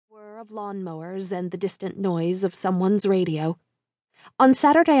of lawnmowers and the distant noise of someone's radio. On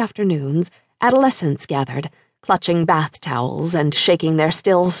Saturday afternoons, adolescents gathered, clutching bath towels and shaking their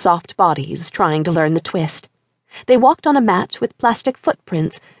still soft bodies, trying to learn the twist. They walked on a mat with plastic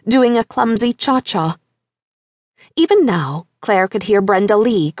footprints, doing a clumsy cha-cha. Even now, Claire could hear Brenda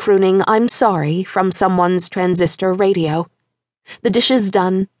Lee crooning "I'm sorry" from someone's transistor radio. The dishes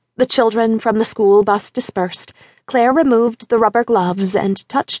done, the children from the school bus dispersed, Claire removed the rubber gloves and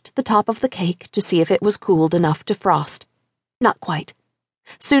touched the top of the cake to see if it was cooled enough to frost. Not quite.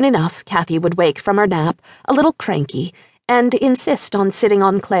 Soon enough, Kathy would wake from her nap, a little cranky, and insist on sitting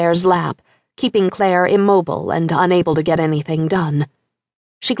on Claire's lap, keeping Claire immobile and unable to get anything done.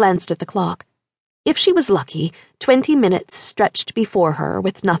 She glanced at the clock. If she was lucky, 20 minutes stretched before her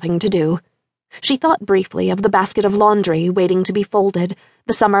with nothing to do. She thought briefly of the basket of laundry waiting to be folded,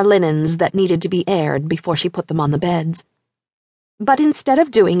 the summer linens that needed to be aired before she put them on the beds. But instead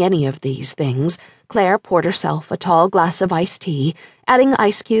of doing any of these things, Claire poured herself a tall glass of iced tea, adding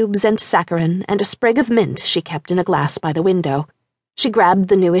ice cubes and saccharin and a sprig of mint she kept in a glass by the window. She grabbed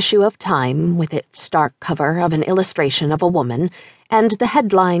the new issue of Time with its stark cover of an illustration of a woman and the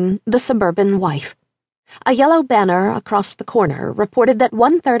headline, "The Suburban Wife." A yellow banner across the corner reported that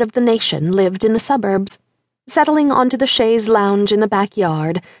 1/3 of the nation lived in the suburbs. Settling onto the chaise lounge in the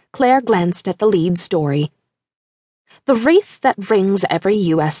backyard, Claire glanced at the lead story. The wreath that rings every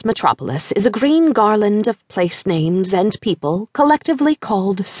U.S. metropolis is a green garland of place names and people collectively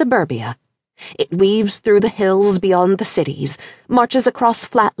called suburbia. It weaves through the hills beyond the cities, marches across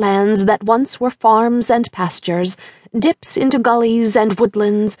flatlands that once were farms and pastures, dips into gullies and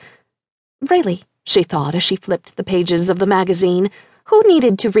woodlands. Really, she thought as she flipped the pages of the magazine, who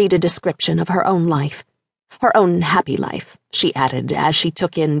needed to read a description of her own life? Her own happy life, she added as she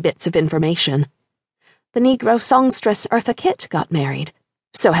took in bits of information. The Negro songstress Eartha Kitt got married.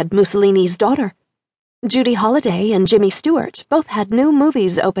 So had Mussolini's daughter. Judy Holliday and Jimmy Stewart both had new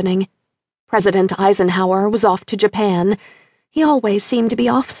movies opening. President Eisenhower was off to Japan. He always seemed to be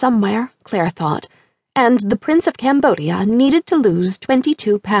off somewhere, Claire thought, and the Prince of Cambodia needed to lose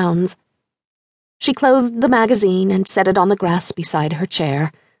 22 pounds. She closed the magazine and set it on the grass beside her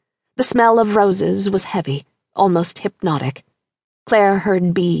chair. The smell of roses was heavy, almost hypnotic. Claire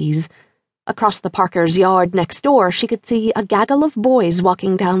heard bees. Across the Parkers' yard next door, she could see a gaggle of boys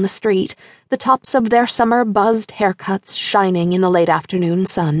walking down the street, the tops of their summer buzzed haircuts shining in the late afternoon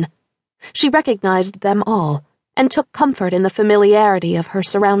sun. She recognized them all, and took comfort in the familiarity of her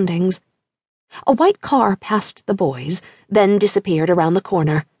surroundings. A white car passed the boys, then disappeared around the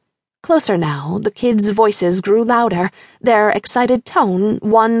corner. Closer now, the kids' voices grew louder, their excited tone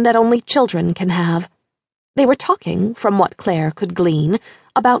one that only children can have. They were talking, from what Claire could glean,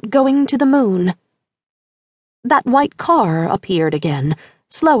 about going to the moon. That white car appeared again,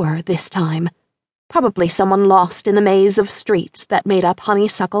 slower this time. Probably someone lost in the maze of streets that made up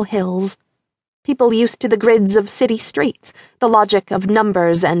Honeysuckle Hills. People used to the grids of city streets, the logic of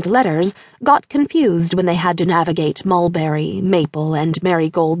numbers and letters, got confused when they had to navigate Mulberry, Maple, and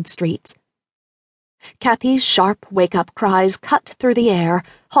Marigold streets. Kathy's sharp wake-up cries cut through the air,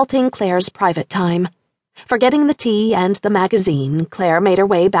 halting Claire's private time. Forgetting the tea and the magazine, Claire made her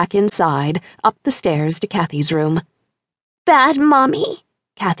way back inside, up the stairs to Kathy's room. "Bad, Mommy,"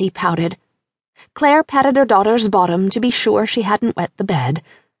 Kathy pouted. Claire patted her daughter's bottom to be sure she hadn't wet the bed.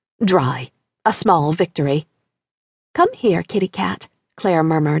 Dry. A small victory. "Come here, kitty cat," Claire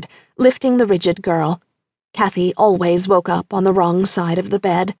murmured, lifting the rigid girl. Kathy always woke up on the wrong side of the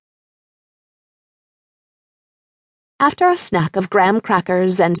bed. After a snack of graham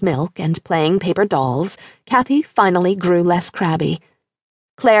crackers and milk and playing paper dolls, Kathy finally grew less crabby.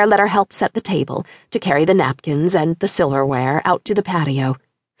 Claire let her help set the table, to carry the napkins and the silverware out to the patio.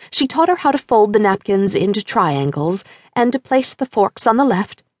 She taught her how to fold the napkins into triangles and to place the forks on the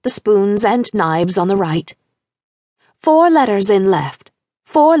left, the spoons and knives on the right. 4 letters in left,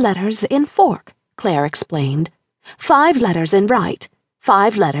 4 letters in fork, Claire explained. 5 letters in right,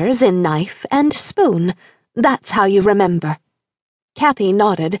 5 letters in knife and spoon. That's how you remember. Kathy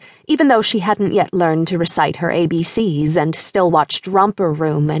nodded, even though she hadn't yet learned to recite her ABCs and still watched Romper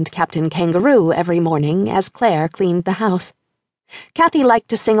Room and Captain Kangaroo every morning as Claire cleaned the house. Kathy liked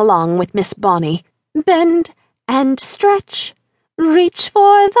to sing along with Miss Bonnie. "Bend and stretch, reach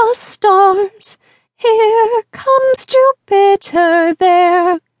for the stars. Here comes Jupiter,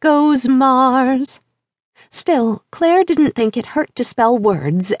 there goes Mars." Still, Claire didn't think it hurt to spell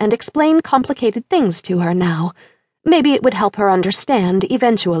words and explain complicated things to her now. Maybe it would help her understand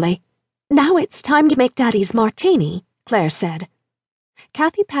eventually. "Now it's time to make Daddy's martini," Claire said.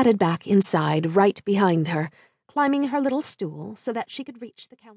 Kathy patted back inside right behind her, climbing her little stool so that she could reach the counter.